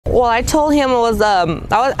Well, I told him it was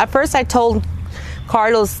at first I told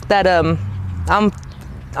Carlos that I'm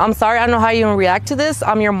sorry, I don't know how you react to this.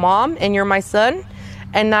 I'm your mom and you're my son,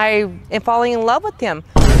 and I am falling in love with him.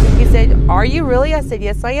 He said, are you really? I said,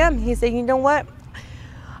 yes, I am. He said, you know what?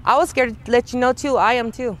 I was scared to let you know too. I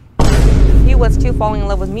am too. He was too, falling in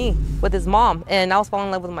love with me, with his mom, and I was falling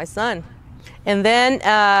in love with my son. And then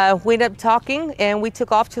we ended up talking, and we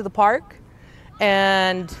took off to the park,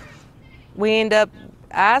 and we ended up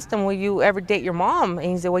asked him, will you ever date your mom?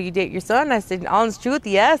 And he said, will you date your son? I said, honest truth,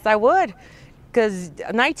 yes, I would. Because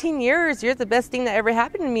 19 years, you're the best thing that ever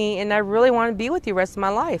happened to me, and I really want to be with you the rest of my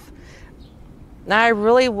life. And I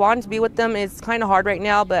really want to be with them. It's kind of hard right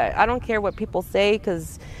now, but I don't care what people say,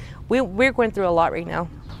 because we're going through a lot right now.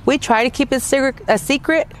 We try to keep it a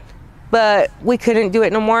secret, but we couldn't do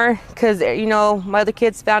it no more, because, you know, my other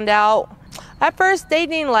kids found out. At first, they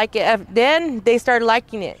didn't like it. Then they started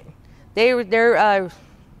liking it. They're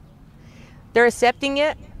accepting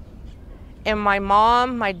it. And my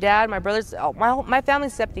mom, my dad, my brothers, my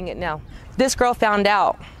family's accepting it now. This girl found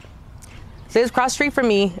out. So it was across the street from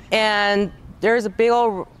me, and there's a big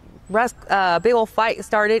old fight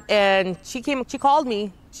started, and she called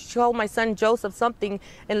me. She called my son Joseph something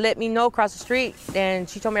and let me know across the street, and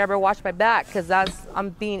she told me I better watch my back because I'm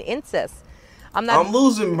being incest. I'm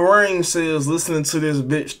losing brain cells listening to this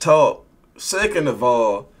bitch talk. Second of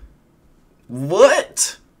all,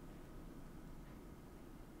 what?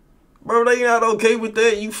 Bro, they not okay with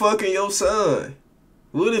that, you fucking your son.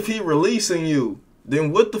 What if he releasing you?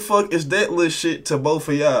 Then what the fuck is that little shit to both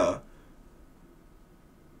of y'all?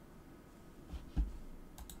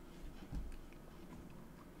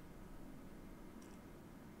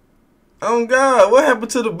 Oh God, what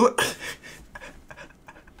happened to the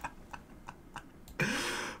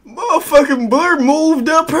motherfucking blur moved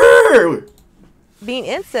up her? Being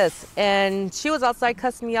incest, and she was outside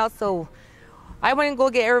cussing me out, so I went and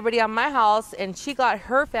go get everybody out of my house, and she got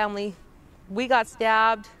her family. We got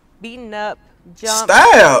stabbed, beaten up, jumped.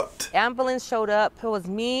 Stabbed? Ambulance showed up. It was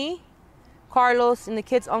me, Carlos, and the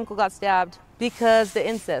kid's uncle got stabbed because the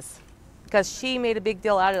incest. Because she made a big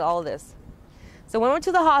deal out of all of this. So we went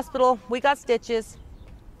to the hospital, we got stitches,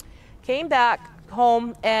 came back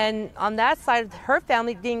home, and on that side, her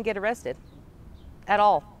family didn't get arrested at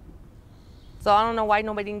all. So I don't know why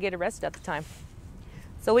nobody didn't get arrested at the time.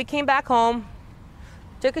 So we came back home,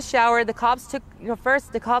 took a shower. The cops took,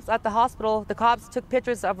 first the cops at the hospital, the cops took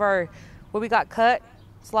pictures of where we got cut,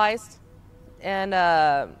 sliced. And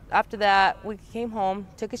after that, we came home,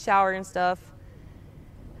 took a shower and stuff.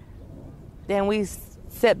 Then we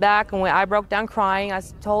sat back, and when I broke down crying, I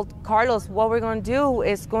told Carlos, what we're gonna do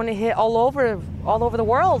is going to hit all over the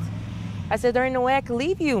world. I said, there ain't no way I can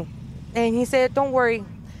leave you. And he said, don't worry,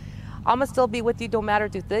 I'm gonna still be with you, no matter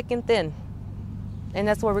through thick and thin. And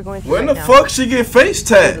that's what we're going through. When the fuck she get face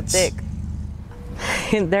tats? Thick.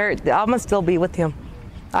 And I'm gonna still be with him.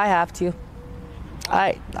 I have to.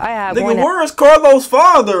 I have. Nigga, where's Carlos'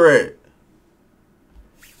 father at?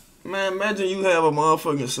 Man, imagine you have a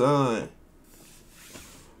motherfucking son,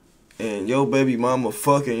 and your baby mama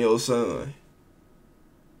fucking your son.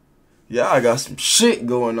 Y'all got some shit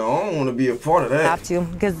going on. I don't want to be a part of that. I have to,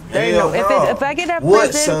 because if I get out of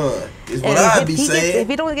what prison, son is what I be saying. If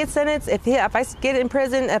he don't get sentenced, if I get in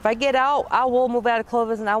prison, if I get out, I will move out of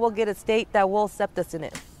Clovis, and I will get a state that will accept us in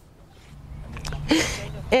it.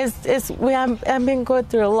 I've been going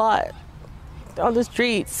through a lot on the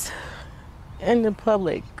streets, in the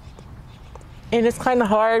public. And it's kind of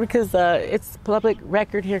hard because it's public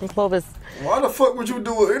record here in Clovis. Why the fuck would you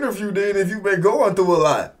do an interview then if you've been going through a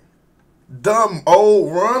lot? Dumb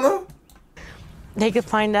old runner? They could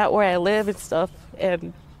find out where I live and stuff.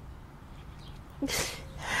 And this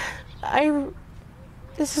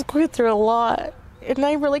is going through a lot. And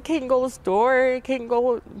I really can't go to the store. I can't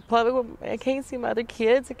go public. I can't see my other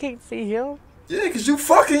kids. I can't see him. Yeah, because you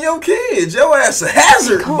fucking your kids. Your ass a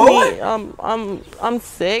hazard, boy. I'm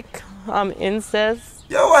sick. I'm incest.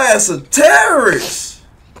 Your ass a terrorist.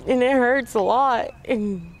 And it hurts a lot.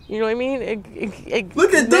 And you know what I mean?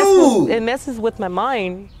 Look at dude. It messes with my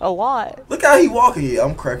mind a lot. Look how he walking here.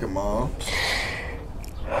 I'm cracking, mom.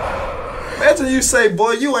 Imagine you say,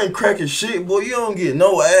 boy, you ain't cracking shit, boy. You don't get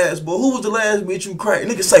no ass, boy. Who was the last bitch you cracked?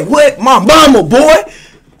 Nigga say, what? My mama, boy.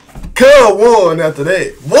 Cub won after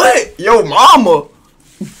that. What? Your mama?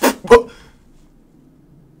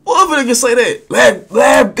 What if a nigga say that?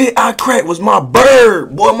 Last bit I cracked was my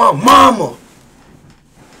bird, boy, my mama.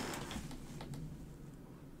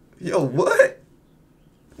 Yo, what?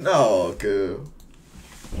 No, cuz.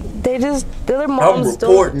 Their moms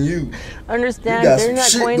don't understand. They're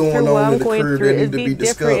not going through what I'm going through. It'd be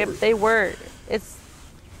different if they were.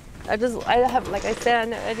 I have, like I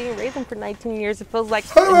said, I didn't raise him for 19 years. It feels like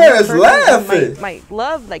her ass laughing. My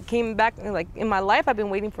love like came back like in my life. I've been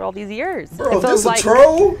waiting for all these years. Bro, it feels this a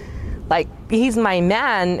troll? Like he's my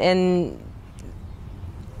man, and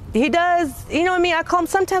he does. You know what I mean?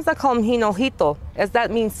 Sometimes I call him Hinojito, as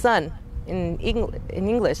that means son in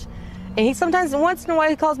English. And he sometimes, once in a while,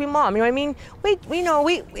 he calls me mom. You know what I mean?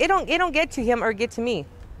 It don't get to him or get to me.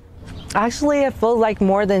 Actually, I feel like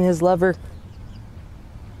more than his lover,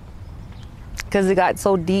 because it got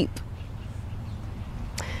so deep.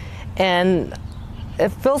 And it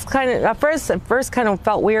feels kind of, at first kind of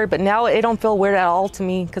felt weird, but now it don't feel weird at all to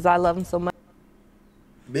me because I love him so much.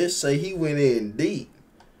 Bitch say he went in deep.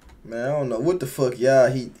 Man, I don't know what the fuck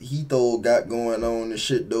y'all he got going on and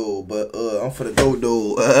shit though, but I'm for the go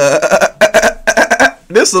though.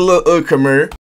 This a Lil Uhh Cmere.